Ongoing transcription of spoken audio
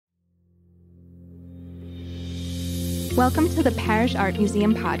Welcome to the Parrish Art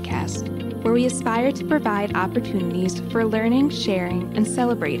Museum podcast, where we aspire to provide opportunities for learning, sharing, and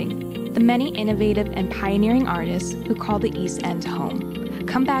celebrating the many innovative and pioneering artists who call the East End home.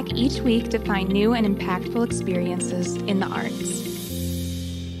 Come back each week to find new and impactful experiences in the arts.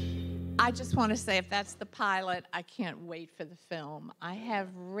 I just want to say, if that's the pilot, I can't wait for the film. I have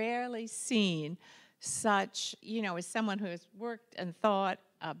rarely seen such, as someone who has worked and thought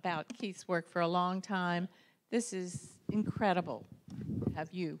about Keith's work for a long time, this is incredible to have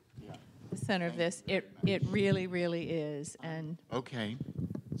you the center of this. It really, really is. And okay.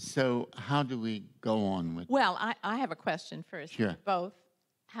 So how do we go on with Well, I have a question first. Sure. Both.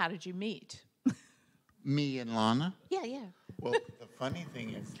 How did you meet? me and Lana? Yeah. Well, the funny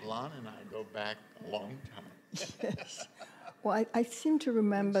thing is Lana and I go back a long time. Yes. Well, I seem to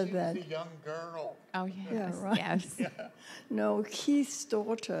remember She that. was a young girl. Oh, yes. Yeah, right. Yes. No, Keith's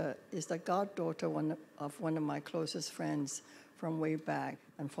daughter is the goddaughter of one of my closest friends from way back.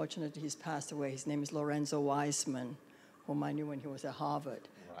 Unfortunately, he's passed away. His name is Lorenzo Wiseman, whom I knew when he was at Harvard.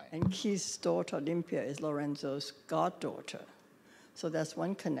 Right. And Keith's daughter, Olympia, is Lorenzo's goddaughter. So that's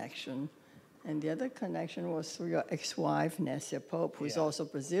one connection. And the other connection was through your ex-wife, Nessia Pope, who's also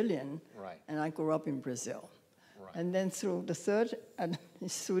Brazilian. Right. And I grew up in Brazil. Right. And then through the third, and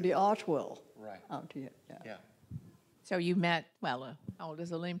through the art world. Right. Out here, Yeah. So you met, how old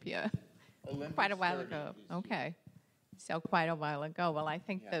is Olympia? Olympia's Quite a while 30 ago. this year. Okay. So quite a while ago. Well, I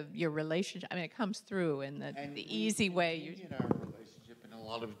think your relationship, it comes through in the easy way. We continued our relationship in a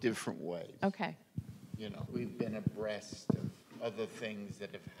lot of different ways. Okay. We've been abreast of other things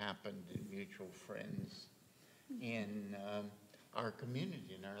that have happened in mutual friends in our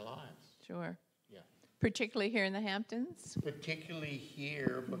community, in our lives. Sure. Yeah. Particularly here in the Hamptons? Particularly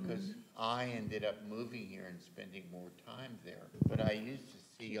here because I ended up moving here and spending more time there. But I used to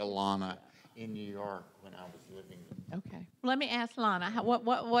see Alana in New York when I was living there. Okay. Let me ask Lana,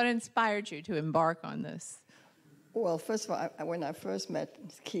 what inspired you to embark on this? Well, first of all, when I first met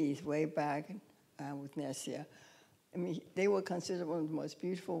Keith way back with Nessia, they were considered one of the most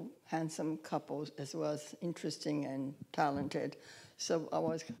beautiful, handsome couples, as well as interesting and talented. So I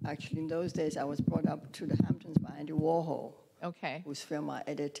was actually, in those days, I was brought up to the Hamptons by Andy Warhol, Okay. whose film I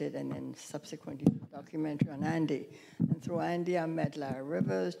edited, and then subsequently a documentary on Andy. And through Andy, I met Larry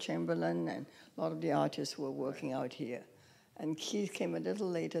Rivers, Chamberlain, and a lot of the artists who were working out here. And Keith came a little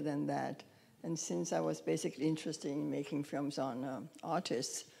later than that. And since I was basically interested in making films on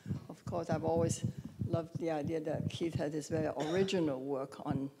artists, of course, I've always loved the idea that Keith had this very original work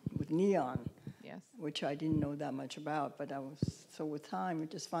with neon, Yes. which I didn't know that much about. But so with time, I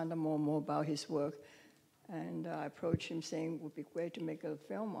just found out more and more about his work. And I approached him saying it would be great to make a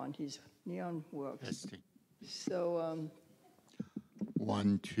film on his neon works. Testing. So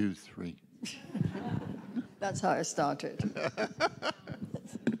 1, 2, 3. that's how I started.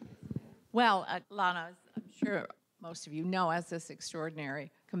 Well, Lana, I'm sure most of you know, as this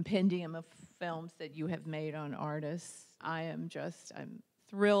extraordinary compendium of films that you have made on artists, I'm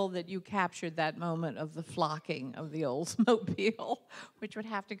thrilled that you captured that moment of the flocking of the Oldsmobile, which would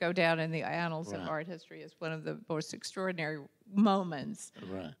have to go down in the annals of art history as one of the most extraordinary moments.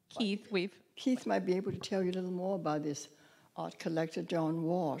 Right. Keith might be able to tell you a little more about this art collector, John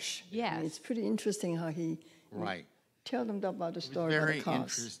Walsh. Yes. It's pretty interesting how he... Right. Tell them about the story of Very the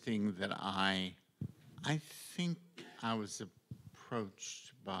cars. interesting that I think I was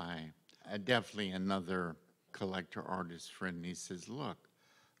approached by definitely another collector artist friend. And he says, look,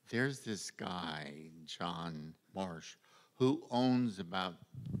 there's this guy, John Marsh, who owns about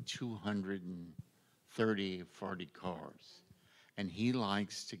 230, 40 cars. And he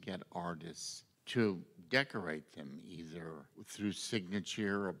likes to get artists to decorate them either through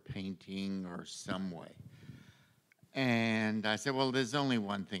signature or painting or some way. And I said, well, there's only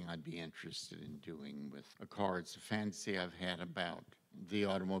one thing I'd be interested in doing with a car. It's a fantasy I've had about the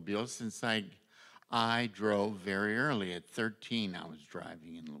automobile since I drove very early. At 13, I was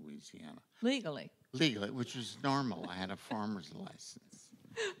driving in Louisiana. Legally, Which was normal. I had a farmer's license.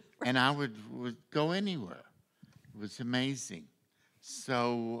 And I would go anywhere. It was amazing.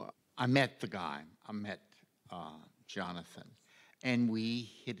 So I met the guy. I met Jonathan. And we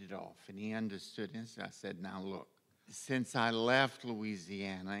hit it off. And he understood. And I said, now look, since I left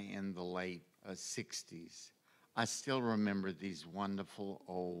Louisiana in the late 60s, I still remember these wonderful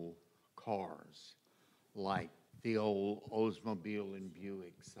old cars, like the old Oldsmobile and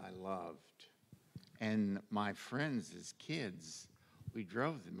Buicks I loved. And my friends as kids, we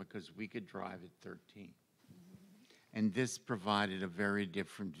drove them because we could drive at 13. And this provided a very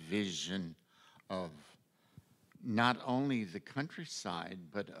different vision of not only the countryside,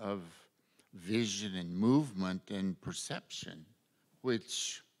 but of vision and movement and perception,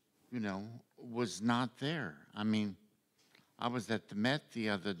 which, was not there. I mean, I was at the Met the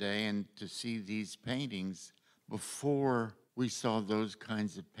other day, and to see these paintings, before we saw those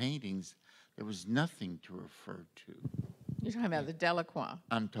kinds of paintings, there was nothing to refer to. You're talking about the Delacroix.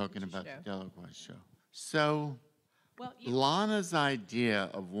 I'm talking about show. the Delacroix show. So Well, Lana's idea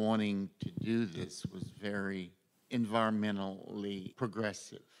of wanting to do this was very environmentally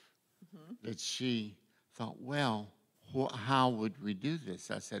progressive. That she thought, well, how would we do this?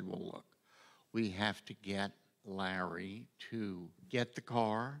 I said, well, look, we have to get Larry to get the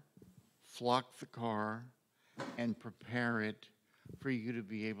car, flock the car, and prepare it for you to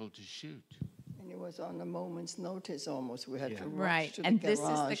be able to shoot. And it was on a moment's notice almost. We had to rush right, to the and this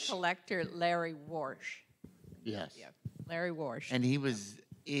garage. is the collector, Larry Warsh. Yes. Yeah, Larry Warsh. And he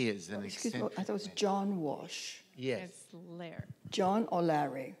is an Excuse me, eccentric. I thought it was John Wash. Yes, It's Larry. John or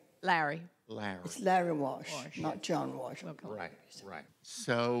Larry? Larry. Larry. It's Larry Wash, Wash. not John Wash. Right, right.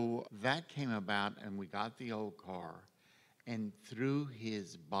 So that came about, and we got the old car, and through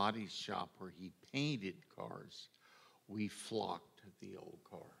his body shop where he painted cars, we flocked the old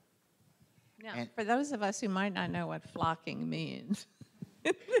car. Now, And- for those of us who might not know what flocking means,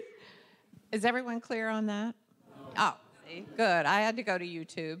 is everyone clear on that? Oh, see, good. I had to go to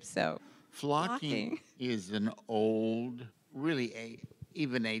YouTube, so. Flocking is an old, really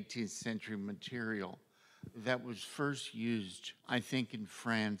even 18th century material that was first used, I think, in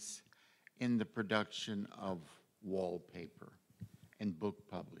France in the production of wallpaper and book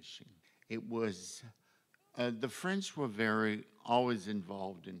publishing. It was, the French were always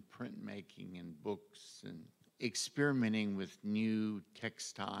involved in printmaking and books and experimenting with new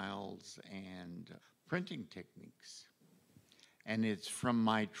textiles and printing techniques. And it's from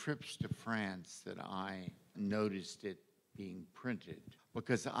my trips to France that I noticed it being printed,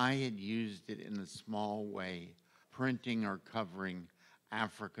 because I had used it in a small way, printing or covering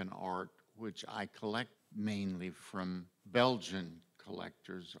African art, which I collect mainly from Belgian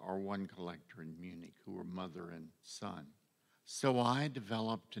collectors, or one collector in Munich, who were mother and son. So I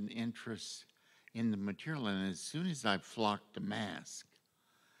developed an interest in the material, and as soon as I flocked a mask,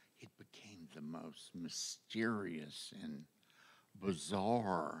 it became the most mysterious and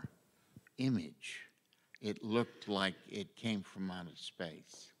bizarre image. It looked like it came from outer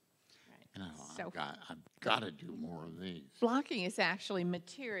space. And I thought, So- I've got to do more of these. Flocking is actually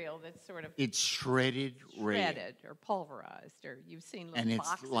material that's sort of It's shredded red, shredded or pulverized, or you've seen little and it's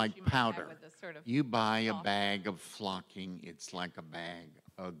boxes like you might have powder. with a sort of You buy a soft- bag of flocking, it's like a bag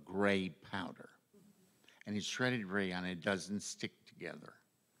of gray powder. And it's shredded red, and it doesn't stick together.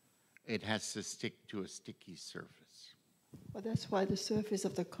 It has to stick to a sticky surface. Well, that's why the surface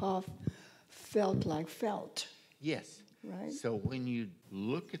of the car felt like felt. Yes. Right. So when you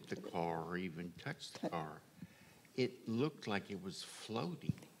look at the car or even touch the car, it looked like it was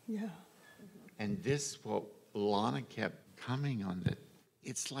floating. Yeah. And this, what Lana kept coming on, that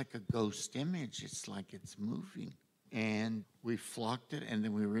it's like a ghost image. It's like it's moving. And we flocked it, and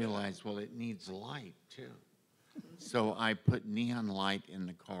then we realized, well, it needs light too. So I put neon light in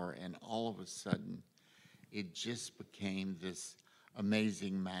the car, and all of a sudden, it just became this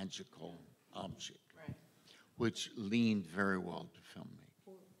amazing, magical object, Right. which leaned very well to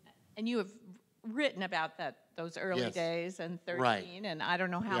filmmaking. And you have written about those early Yes. days and 13, Right. and I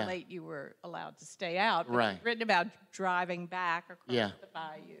don't know how Yeah. late you were allowed to stay out, but Right. you've written about driving back across Yeah. the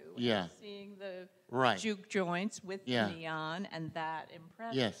bayou Yeah. and seeing the Right. juke joints with Yeah. the neon, and that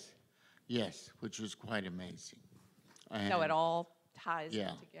impressed Yes, yes, which was quite amazing. So And- it all ties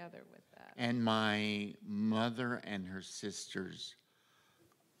Yeah. in together with that. And my mother and her sisters,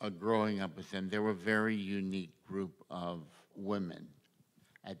 growing up with them, they were a very unique group of women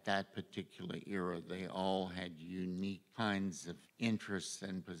at that particular era. They all had unique kinds of interests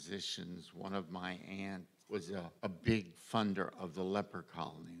and positions. One of my aunts was a big funder of the leper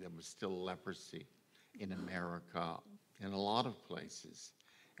colony. There was still leprosy in America in a lot of places.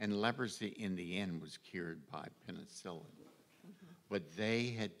 And leprosy in the end was cured by penicillin. But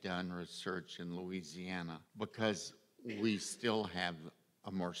they had done research in Louisiana because we still have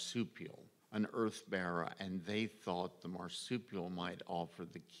a marsupial, an earth bearer, and they thought the marsupial might offer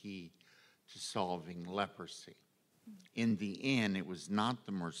the key to solving leprosy. In the end, it was not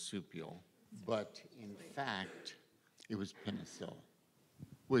the marsupial, but in fact, it was penicillin,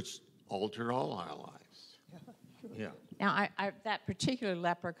 which altered all our lives. Yeah. Now, that particular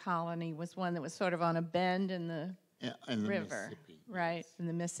leper colony was one that was sort of on a bend in the Yeah, in the river, Mississippi. right, in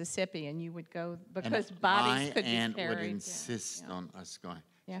the Mississippi, and you would go, And because bodies my could be aunt carried. would yeah, insist yeah. on us going.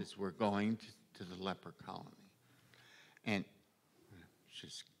 Yeah. Says, we're going to the leper colony. And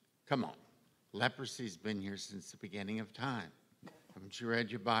just, come on, Leprosy's been here since the beginning of time. Haven't you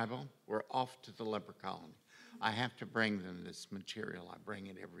read your Bible? We're off to the leper colony. I have to bring them this material. I bring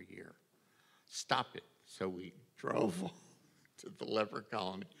it every year. Stop it. So we drove to the leper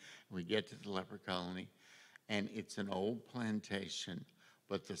colony. We get to the leper colony, and it's an old plantation,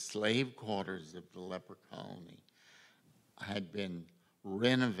 but the slave quarters of the leper colony had been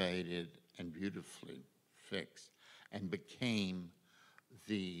renovated and beautifully fixed and became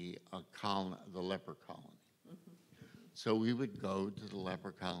the leper colony. So we would go to the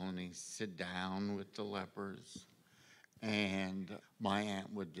leper colony, sit down with the lepers, and my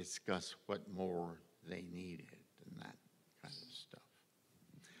aunt would discuss what more they needed and that kind of stuff.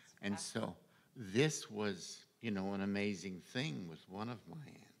 And so this was, you know, an amazing thing with one of my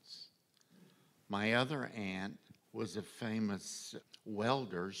aunts. My other aunt was a famous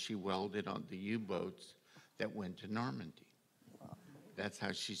welder. She welded on the U-boats that went to Normandy. That's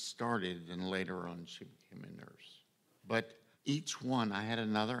how she started, and later on she became a nurse. But each one, I had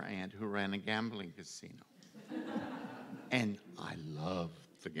another aunt who ran a gambling casino. And I loved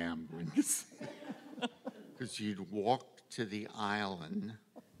the gambling casino. Because you'd walk to the island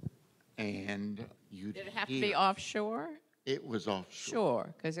and you'd Did it have to be offshore? It was offshore.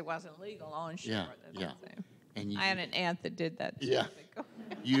 Sure, because it wasn't legal onshore. Yeah, that's yeah. what I'm saying. And I had an aunt that did that. Yeah.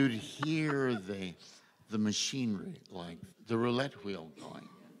 You'd hear the machinery, like the roulette wheel going.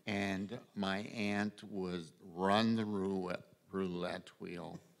 And my aunt would run the roulette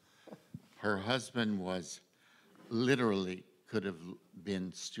wheel. Her husband was literally could have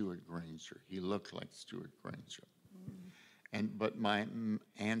been Stuart Granger. He looked like Stuart Granger. But my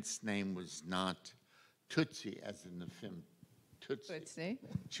aunt's name was not Tootsie, as in the film Tootsie. Tootsie.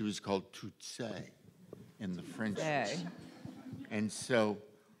 She was called Tootsie in the French. Okay. And so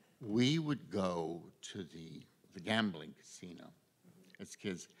we would go to the gambling casino as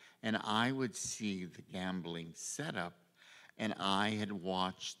kids, and I would see the gambling setup, and I had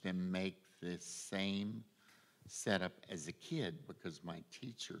watched them make this same setup as a kid because my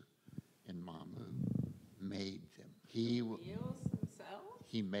teacher in Mamu made them. Wheels themselves?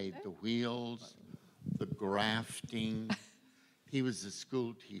 He made the wheels, the grafting. He was a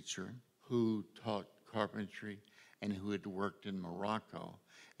school teacher who taught carpentry and who had worked in Morocco,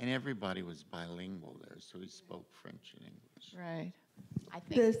 and everybody was bilingual there, so he spoke French and English. Right. I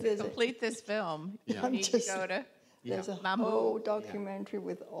think to complete this film, you need to go to There's a Mamu. whole documentary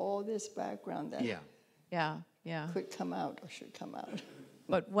with all this background that Yeah. could come out or should come out.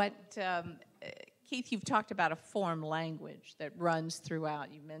 But what, Keith, you've talked about a form language that runs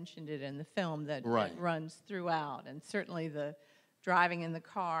throughout. You mentioned it in the film that runs throughout, and certainly the driving in the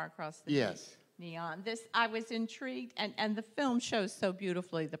car across the neon. I was intrigued, and the film shows so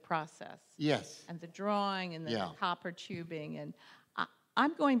beautifully the process. Yes. And the drawing and the copper tubing. And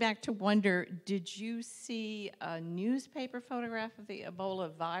I'm going back to wonder, did you see a newspaper photograph of the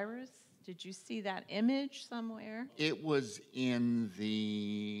Ebola virus? Did you see that image somewhere? It was in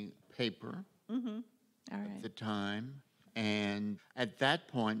the paper at the time. And at that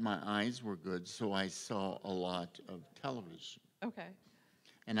point, my eyes were good, so I saw a lot of television. Okay.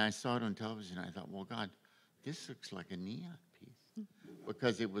 And I saw it on television. I thought, well, God, this looks like a neon piece.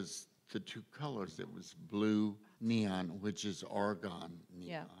 Because it was the two colors. It was blue neon, which is argon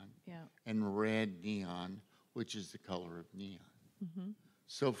neon, and red neon, which is the color of neon.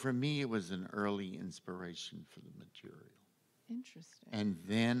 So for me, it was an early inspiration for the material. Interesting. And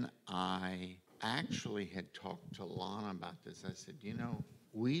then I actually had talked to Lana about this. I said, you know,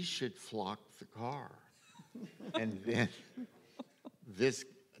 we should flock the car. And then this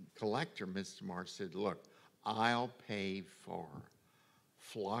collector, Mr. Marr, said, look, I'll pay for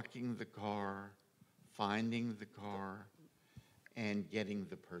flocking the car, finding the car, and getting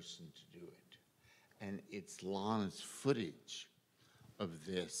the person to do it. And it's Lana's footage of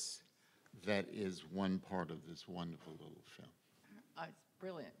this that is one part of this wonderful little film. It's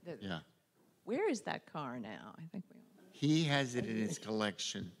brilliant. Yeah. Where is that car now? I think we all know. He has it in his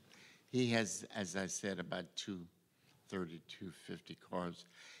collection. He has, as I said, about 230, 250 cars.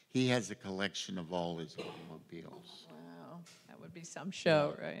 He has a collection of all his automobiles. Wow, that would be some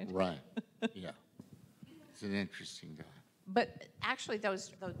show, right? Right, yeah. He's an interesting guy. But actually,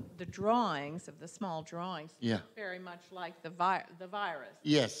 the drawings of the small drawings look very much like the virus.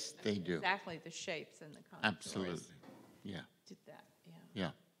 Yes, they do. Exactly the shapes and the contours. Absolutely, yeah. Did that,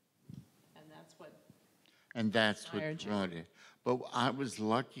 Yeah. And that's what what brought it. But I was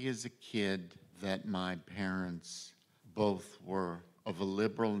lucky as a kid that my parents both were of a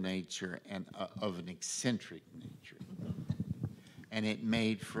liberal nature and of an eccentric nature. And it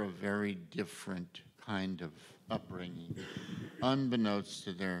made for a very different kind of upbringing, unbeknownst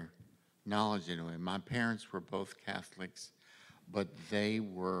to their knowledge anyway. My parents were both Catholics, but they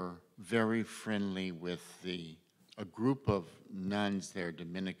were very friendly with a group of nuns there,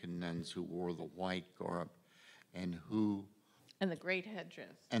 Dominican nuns, who wore the white garb and And the great headdress.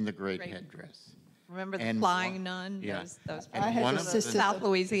 great headdress. Remember the And flying one- nun? yeah. Those And I had one a of the- sister- South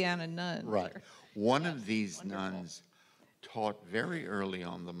Louisiana nuns. Right. One of these nuns taught very early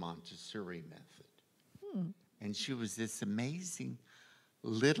on the Montessori method. And she was this amazing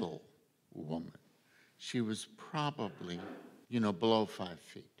little woman. She was probably, below 5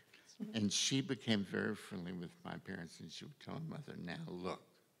 feet. And she became very friendly with my parents, and she would tell my mother, now look,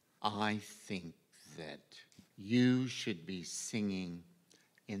 I think that you should be singing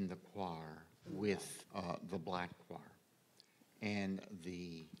in the choir with the black choir. And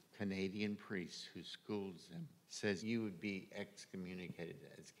the Canadian priest who schools them says you would be excommunicated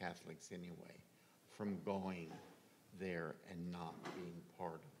as Catholics anyway from going there and not being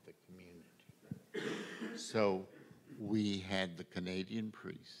part of the community. So we had the Canadian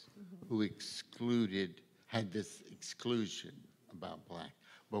priest who had this exclusion about black.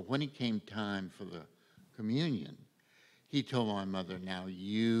 But when it came time for the communion, he told my mother, now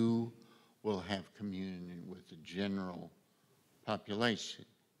you will have communion with the general population.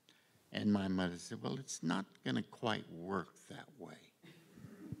 And my mother said, well, it's not going to quite work that way.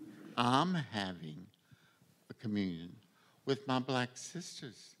 I'm having a communion with my black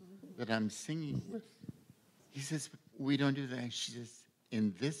sisters that I'm singing with. He says, we don't do that. She says,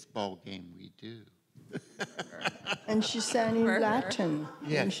 in this ball game, we do. And she sang in Latin.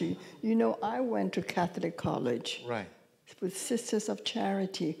 Yes. And I went to Catholic college. Right. With Sisters of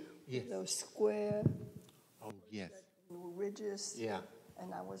Charity. Yes. Those square Oh, yes. ridges. Yeah.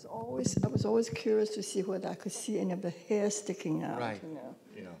 And I was always curious to see whether I could see any of the hair sticking out. Right. Yeah.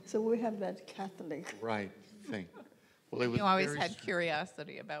 Yeah. So we have that Catholic. Right thing. Well, it was You always very had str-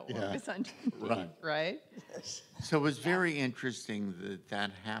 curiosity about what Yeah. was underneath, Right. right? So it was very interesting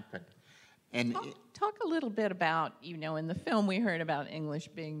that happened. And Talk a little bit about, in the film we heard about English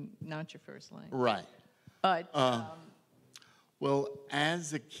being not your first language. right. But Well,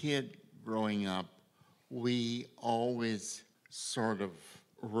 as a kid growing up, we always sort of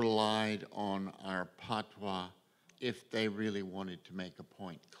relied on our patois if they really wanted to make a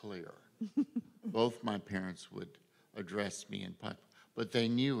point clear. Both my parents would address me in patois, but they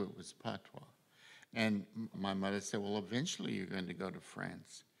knew it was patois. And my mother said, well, eventually you're going to go to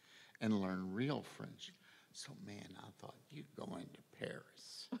France and learn real French. So, man, I thought, you're going to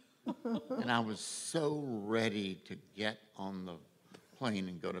Paris. And I was so ready to get on the plane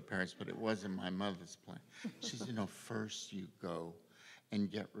and go to Paris, but it wasn't my mother's plan. She said, first you go and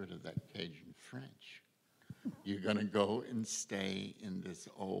get rid of that Cajun French. You're going to go and stay in this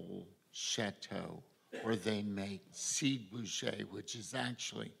old chateau where they make cidre bougie, which is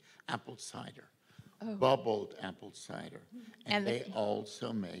actually apple cider, bubbled apple cider. And they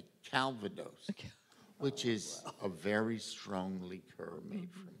also make Calvados, which is a very strong liqueur made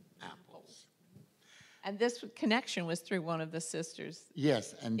from apples. and this connection was through one of the sisters.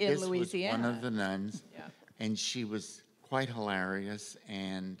 Yes, and In this was one Louisiana. of the nuns, Yeah. and she was quite hilarious,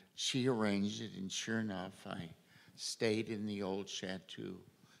 and she arranged it, and sure enough, I stayed in the old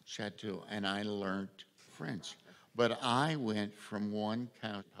chateau, and I learned French. But I went from one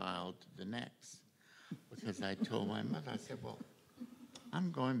cow pile to the next, because I told my mother, I said, well,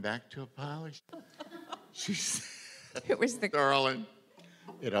 I'm going back to a pile of shit. She said, It was the darling,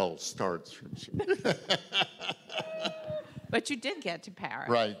 it all starts from shit. But you did get to Paris.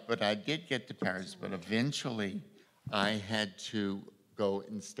 Right, but I did get to Paris, but eventually I had to go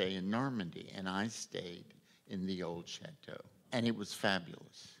and stay in Normandy, and I stayed in the old chateau, and it was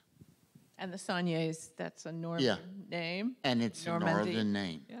fabulous. And the Sonniers, that's a Norman name. And it's a Normandy. northern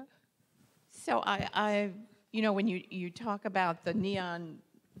name. Yeah. So I when you talk about the neon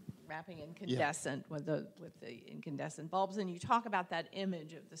wrapping incandescent with the incandescent bulbs, and you talk about that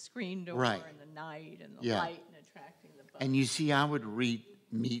image of the screen door Right. and the night and the Yeah. light and attracting the bulbs. And you see, I would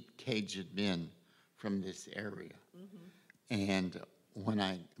meet Cajun men from this area. And when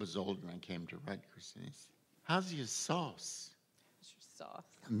I was older and I came to Rutgers, and they said, how's your sauce? It's your sauce.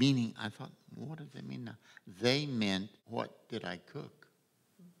 Meaning, I thought, what do they mean now? They meant, what did I cook?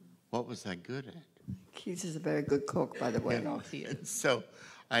 What was I good at? Keith is a very good cook, by the way. And so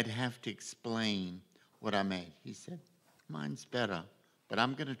I'd have to explain what I made. He said, mine's better, but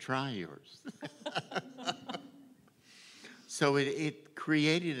I'm going to try yours. So it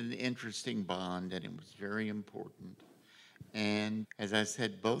created an interesting bond, and it was very important. And as I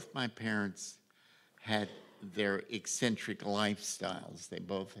said, both my parents had their eccentric lifestyles. They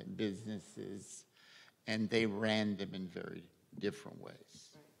both had businesses, and they ran them in very different ways.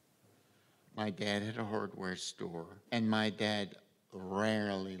 My dad had a hardware store, and my dad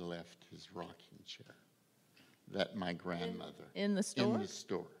rarely left his rocking chair that my grandmother. In the store? In the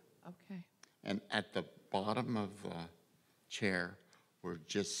store. Okay. And at the bottom of the chair were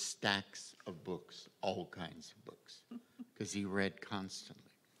just stacks of books, all kinds of books, because he read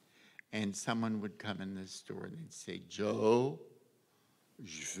constantly. And someone would come in the store and they'd say, Joe,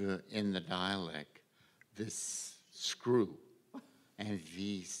 je veux, in the dialect, this screw, and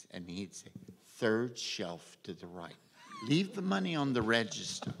these, and he'd say, third shelf to the right. Leave the money on the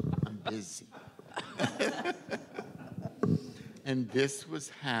register. I'm busy. And this was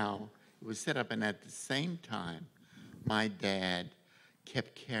how it was set up. And at the same time, my dad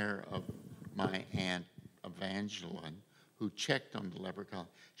kept care of my Aunt Evangeline, who checked on the leprechaun.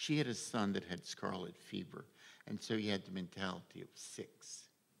 She had a son that had scarlet fever, and so he had the mentality of 6.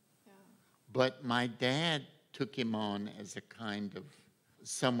 Yeah. But my dad took him on as a kind of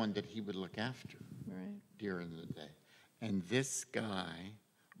someone that he would look after during the day. And this guy,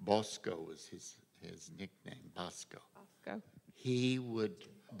 Bosco was his nickname, Bosco. He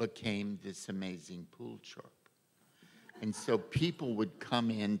became this amazing pool sharp. And so people would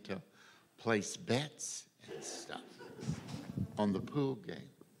come in to place bets and stuff on the pool game.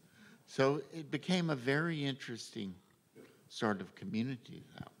 So it became a very interesting sort of community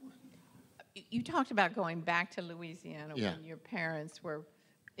that way. You talked about going back to Louisiana when your parents were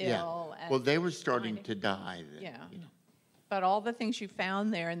ill. Well, they were starting to die then. Yeah. You know. But all the things you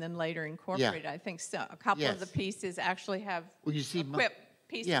found there and then later incorporated, I think so, a couple of the pieces actually have pieces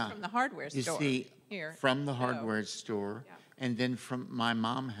from the hardware store. You see, here. From the hardware store, and then from my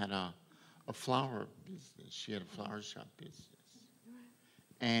mom had a flower business. She had a flower shop business.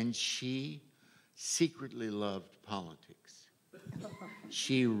 And she secretly loved politics.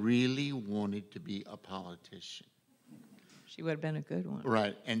 She really wanted to be a politician. She would have been a good one.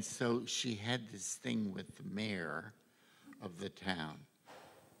 Right. And so she had this thing with the mayor of the town.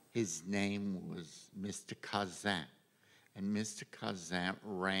 His name was Mr. Kazan. And Mr. Kazan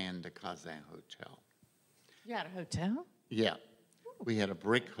ran the Kazan Hotel. You had a hotel? Yeah. We had a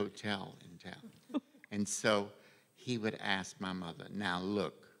brick hotel in town. And so he would ask my mother, now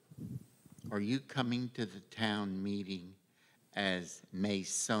look, are you coming to the town meeting as May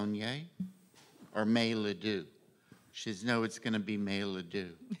Sonnier or May Ledoux? She says, no, it's going to be May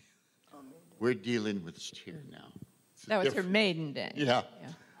Ledoux. We're dealing with here now. That was her maiden day. Yeah.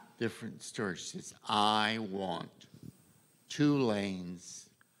 Different story. She says, I want 2 lanes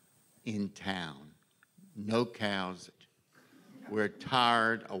in town, no cows. We're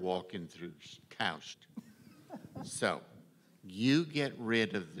tired of walking through cows. So you get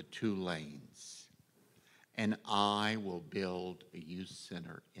rid of the 2 lanes, and I will build a youth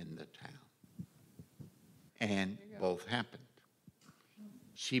center in the town. And both happened.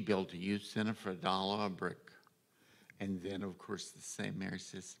 She built a youth center for $1 a brick. And then, of course, the same mayor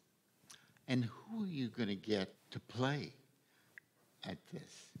says, and who are you going to get to play at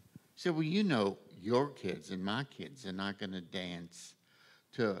this? She said, well, you know, your kids and my kids are not going to dance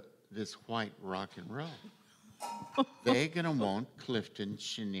to this white rock and roll. They're going to want Clifton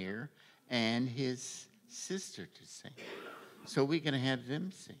Sonnier and his sister to sing. So we're going to have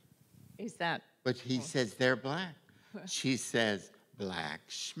them sing. Is that? But he says they're black. She says, black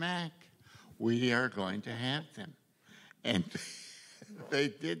schmack. We are going to have them. And they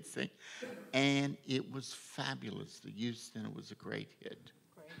did sing. And it was fabulous. The youth center was a great hit.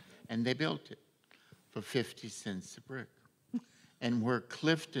 And they built it for 50 cents a brick. And where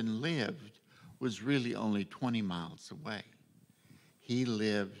Clifton lived was really only 20 miles away. He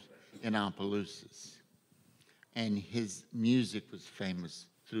lived in Opelousas. And his music was famous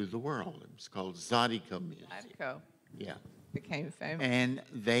through the world. It was called Zydeco music. Zydeco. Yeah. Became famous. And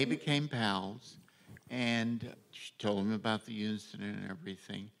they became pals. And she told him about the incident and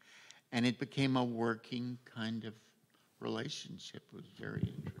everything. And it became a working kind of relationship. It was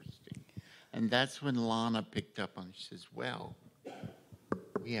very interesting. And that's when Lana picked up on it. She says, well,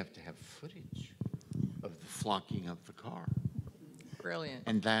 we have to have footage of the flocking of the car. Brilliant.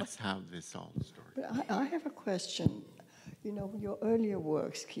 And that's how this all started. But I have a question. You know, your earlier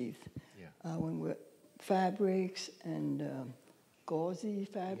works, Keith, when we're fabrics and gauzy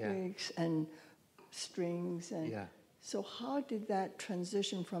fabrics and strings. And so how did that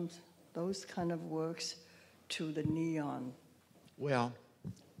transition from those kind of works to the neon? Well,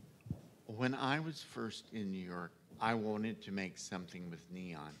 when I was first in New York, I wanted to make something with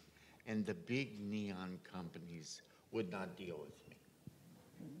neon, and the big neon companies would not deal with me.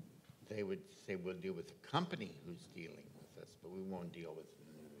 They would say, we'll deal with the company who's dealing with us, but we won't deal with an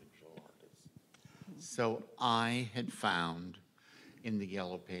individual artist. So I had found in the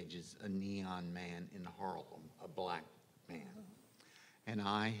Yellow Pages, a neon man in Harlem, a black man. And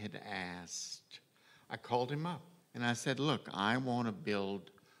I called him up and I said, look, I want to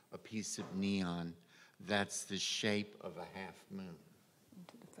build a piece of neon that's the shape of a half moon.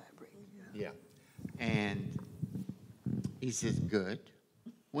 Into the fabric. Yeah. And he says, good.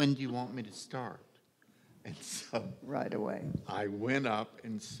 When do you want me to start? And so Right away. I went up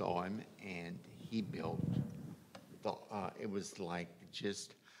and saw him, and he built it was like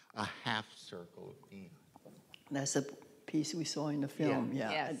just a half circle of neon. That's a piece we saw in the film, yeah.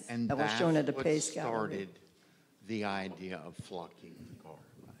 Yes. And that was shown at the what Pace Gallery. started the idea of flocking the car.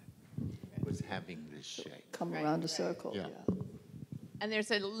 Was having this shape. Come around the circle, Yeah. yeah. And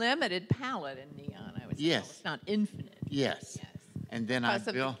there's a limited palette in neon, I would say. Yes. It's not infinite. Yes. Yes. And then Because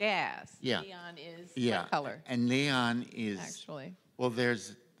I of built. the gas. Yeah. Neon is Yeah. what color, And neon is. actually? Well,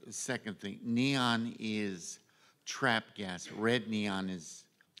 there's a second thing. Neon is trapped gas. Red neon is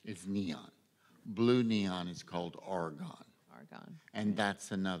neon. Blue neon is called argon. Argon. And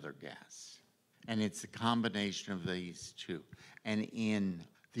that's another gas. And it's a combination of these two. And in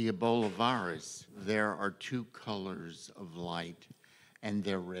the Ebola virus, there are two colors of light, and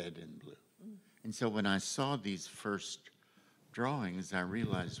they're red and blue. And so when I saw these first drawings, I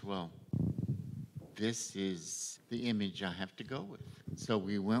realized, well, this is the image I have to go with. So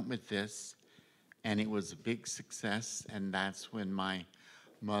we went with this, and it was a big success, and that's when my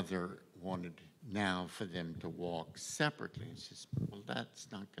mother wanted now for them to walk separately. It's just, well,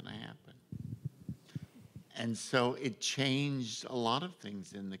 that's not going to happen. And so it changed a lot of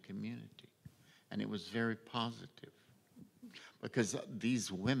things in the community, and it was very positive. Because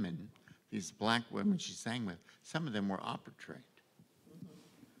these women, these black women she sang with, some of them were opera trained.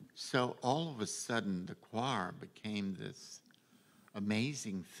 So all of a sudden, the choir became this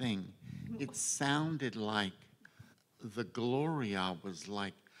amazing thing. It sounded like the Gloria was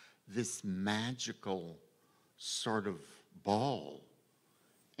like this magical sort of ball.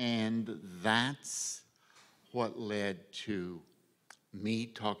 And that's what led to me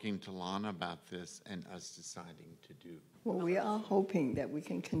talking to Lana about this and us deciding to do. Well, we are hoping that we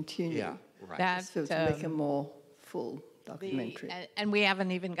can continue. Yeah, right. That's, So to make a more full documentary. and we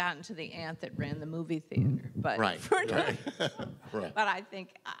haven't even gotten to the aunt that ran the movie theater. But Right, right. Right. But I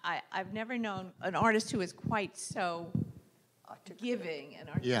think I've never known an artist who is quite so giving and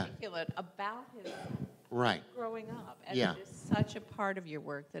Yeah. articulate about his Right. growing up. And Yeah. it is such a part of your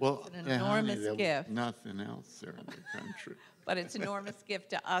work that Well, it's an honey, enormous there was gift. nothing else there in the country. But it's an enormous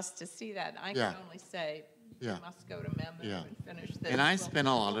gift to us to see that. I Yeah. can only say, Yeah. you must go to Memphis Yeah. and finish this. And I We'll- spent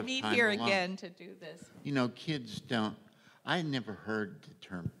a lot we'll of meet time here alone. again to do this. You know, kids don't, I never heard the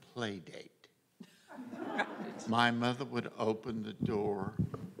term play date. My mother would open the door.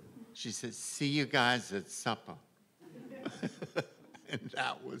 She said, see you guys at supper. And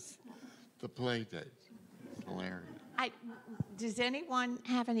that was the play date. It's hilarious. Does anyone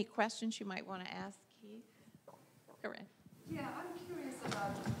have any questions you might want to ask Keith? Correct. Yeah, I'm curious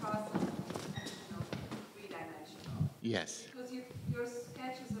about the process of three-dimensional. Yes, Because your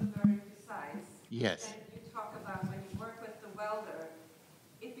sketches are very precise. yes, And you talk about when you work with the welder,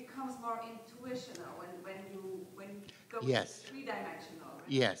 it becomes more intuitional when you go Yes. three-dimensional. Right?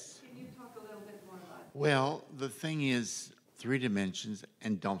 yes. Can you talk a little bit more about that? Well, the thing is, 3 dimensions,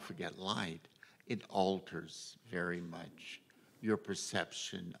 and don't forget light, it alters very much your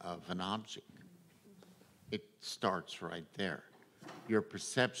perception of an object. It starts right there. Your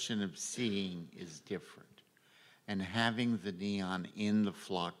perception of seeing is different. And having the neon in the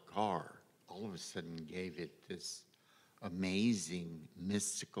flock car all of a sudden gave it this amazing,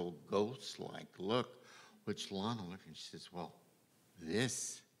 mystical, ghost-like look, which Lana looked and she says, well,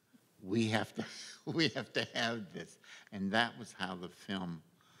 this, we have to have this. And that was how the film,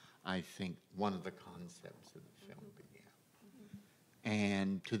 I think, one of the concepts of the film began.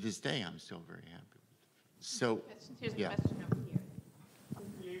 And to this day, I'm still very happy with it. So, Here's a yeah. question over here.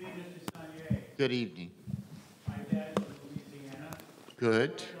 Good evening, Mr. Sonnier. Good evening. My dad's from Louisiana.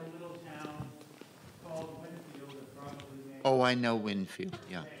 Good. We're in a little town called Winfield that probably may. Oh, I know Winfield,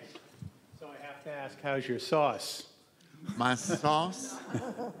 yeah. So I have to ask, how's your sauce? My sauce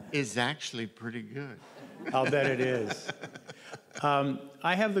is actually pretty good. I'll bet it is.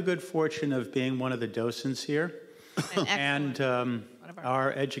 I have the good fortune of being one of the docents here. And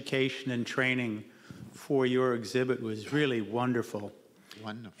our education and training for your exhibit was really wonderful.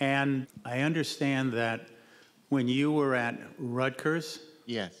 Wonderful. And I understand that when you were at Rutgers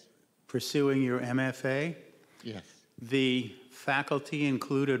Yes, pursuing your MFA, yes, the faculty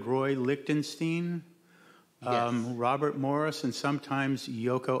included Roy Lichtenstein, Yes. Robert Morris, and sometimes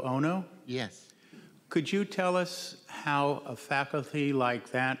Yoko Ono. yes. Could you tell us how a faculty like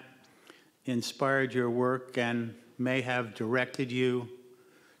that inspired your work and may have directed you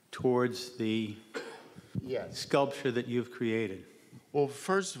towards the sculpture that you've created? Well,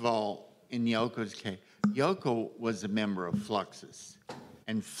 first of all, in Yoko's case, Yoko was a member of Fluxus.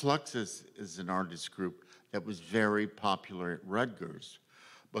 And Fluxus is an artist group that was very popular at Rutgers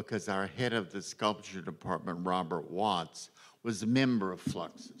because our head of the sculpture department, Robert Watts, was a member of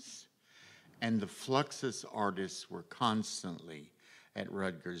Fluxus. And the Fluxus artists were constantly at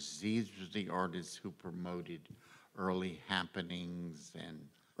Rutgers. These were the artists who promoted early happenings and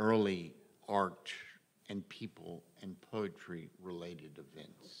early art and people and poetry-related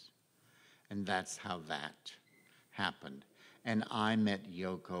events. And that's how that happened. And I met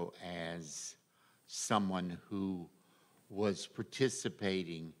Yoko as someone who was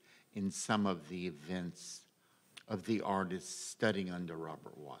participating in some of the events of the artists studying under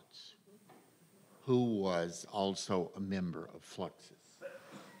Robert Watts, who was also a member of Fluxus.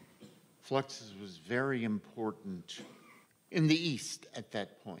 Fluxus was very important in the East at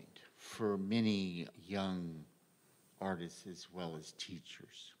that point for many young artists as well as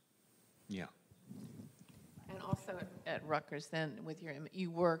teachers. Yeah. And also at Rutgers, then,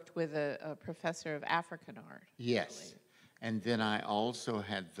 you worked with a professor of African art. Yes. And then I also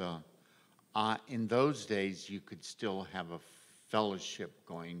had in those days, you could still have a fellowship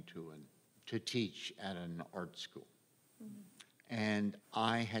going to teach at an art school. Mm-hmm. And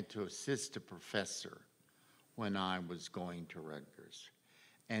I had to assist a professor when I was going to Rutgers.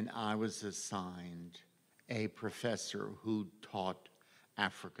 And I was assigned a professor who taught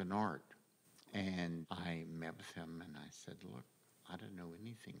African art. And I met with him and I said, look, I don't know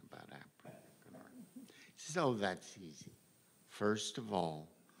anything about African art. He says, oh, that's easy. First of all,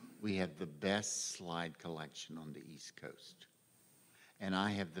 we have the best slide collection on the East Coast. And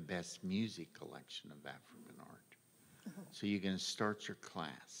I have the best music collection of African art. So you're going to start your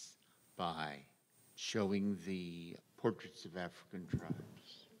class by showing the portraits of African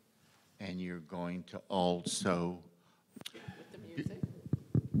tribes. And you're going to also... With the music?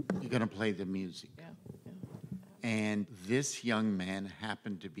 You're going to play the music. Yeah. And this young man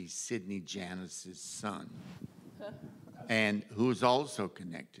happened to be Sidney Janis's son, and who was also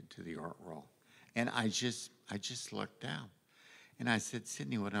connected to the art world. And I just lucked out. And I said,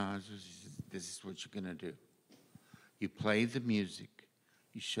 Sidney, this is what you're going to do. You play the music,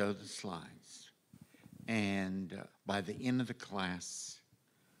 you show the slides, and by the end of the class,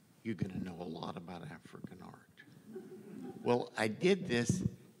 you're going to know a lot about African art. Well, I did this,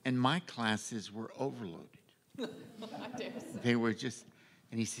 and my classes were overloaded. They were just,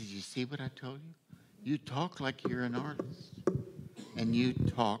 and he says, you see what I told you? You talk like you're an artist, and you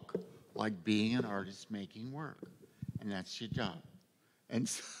talk like being an artist making work, and that's your job. And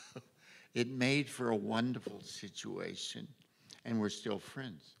so it made for a wonderful situation, and we're still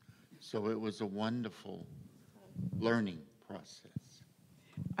friends. So it was a wonderful learning process.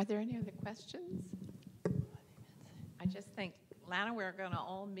 Are there any other questions? I just think, Lana, we're going to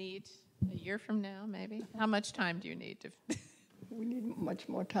all meet a year from now, maybe. How much time do you need to? We need much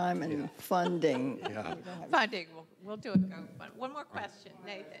more time and funding. Yeah. Funding. We'll do it. One more question,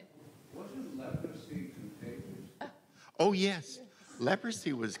 Nathan. Wasn't leprosy contagious? Oh, yes.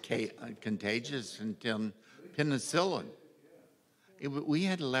 Leprosy was contagious until penicillin. We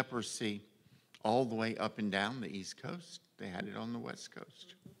had leprosy all the way up and down the East Coast. They had it on the West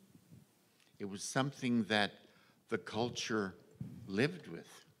Coast. It was something that the culture lived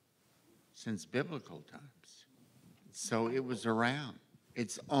with since biblical times. So it was around.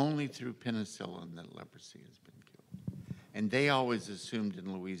 It's only through penicillin that leprosy has been killed. And they always assumed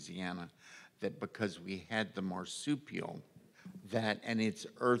in Louisiana that because we had the marsupial, and it's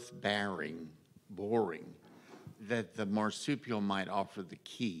earth-boring, that the marsupial might offer the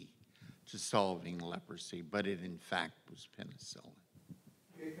key to solving leprosy, but it in fact was penicillin.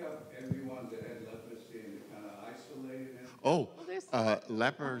 Pick up everyone that had leprosy and kind of isolated them? Oh,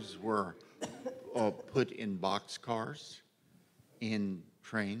 lepers were put in boxcars, in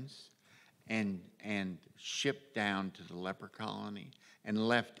trains, and shipped down to the leper colony and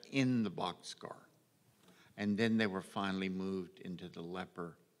left in the boxcar. And then they were finally moved into the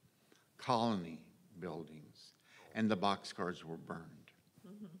leper colony buildings, and the boxcars were burned.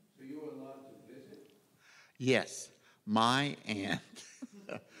 Mm-hmm. So you were allowed to visit? Yes. My aunt,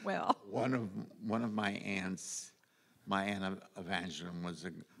 Well, one of my aunts, my Aunt Evangeline, was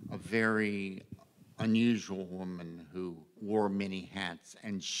a very unusual woman who wore many hats,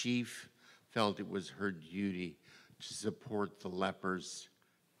 and she felt it was her duty to support the lepers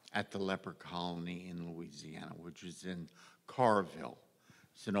at the leper colony in Louisiana, which was in Carville.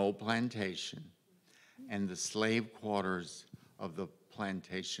 It's an old plantation, and the slave quarters of the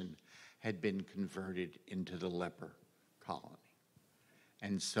plantation had been converted into the leper colony.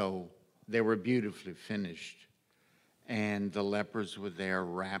 And so they were beautifully finished, and the lepers were there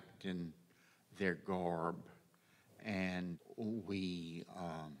wrapped in their garb, and we...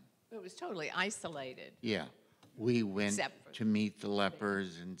 It was totally isolated. Yeah, we went Except for- to meet the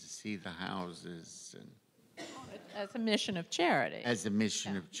lepers and to see the houses, and As a mission of charity. as a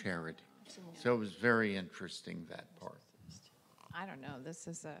mission of charity. So it was very interesting, that part. I don't know, this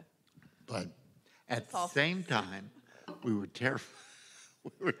is a, But at the awesome. same time, we were terrified.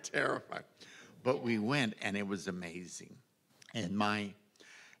 We were terrified. But we went, and it was amazing. And my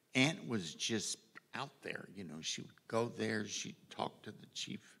aunt was just out there. You know, she would go there, she'd talk to the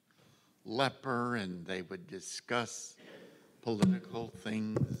chief leper, and they would discuss political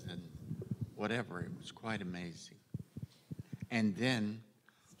things and whatever. It was quite amazing. And then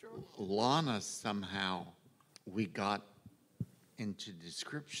Lana, somehow, we got into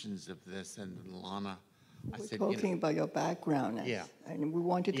descriptions of this, and then Lana, I We're said, talking about your background. Yeah. And we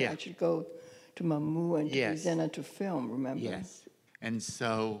wanted to Yeah. actually go to Mamou and to Yes. present it to film, remember? yes. And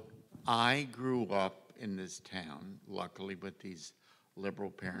so I grew up in this town, luckily with these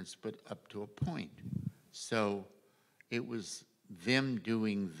liberal parents, but up to a point. So it was them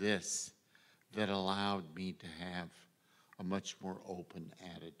doing this that allowed me to have a much more open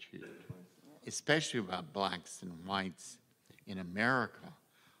attitude, especially about blacks and whites in America,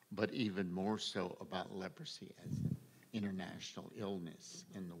 but even more so about leprosy as an international illness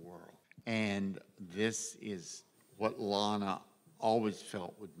in the world. And this is what Lana always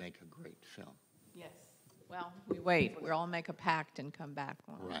felt would make a great film. yes. Well, we wait, we'll all make a pact and come back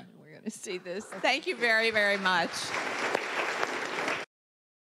on. Right. We're going to see this. Thank you very, very much.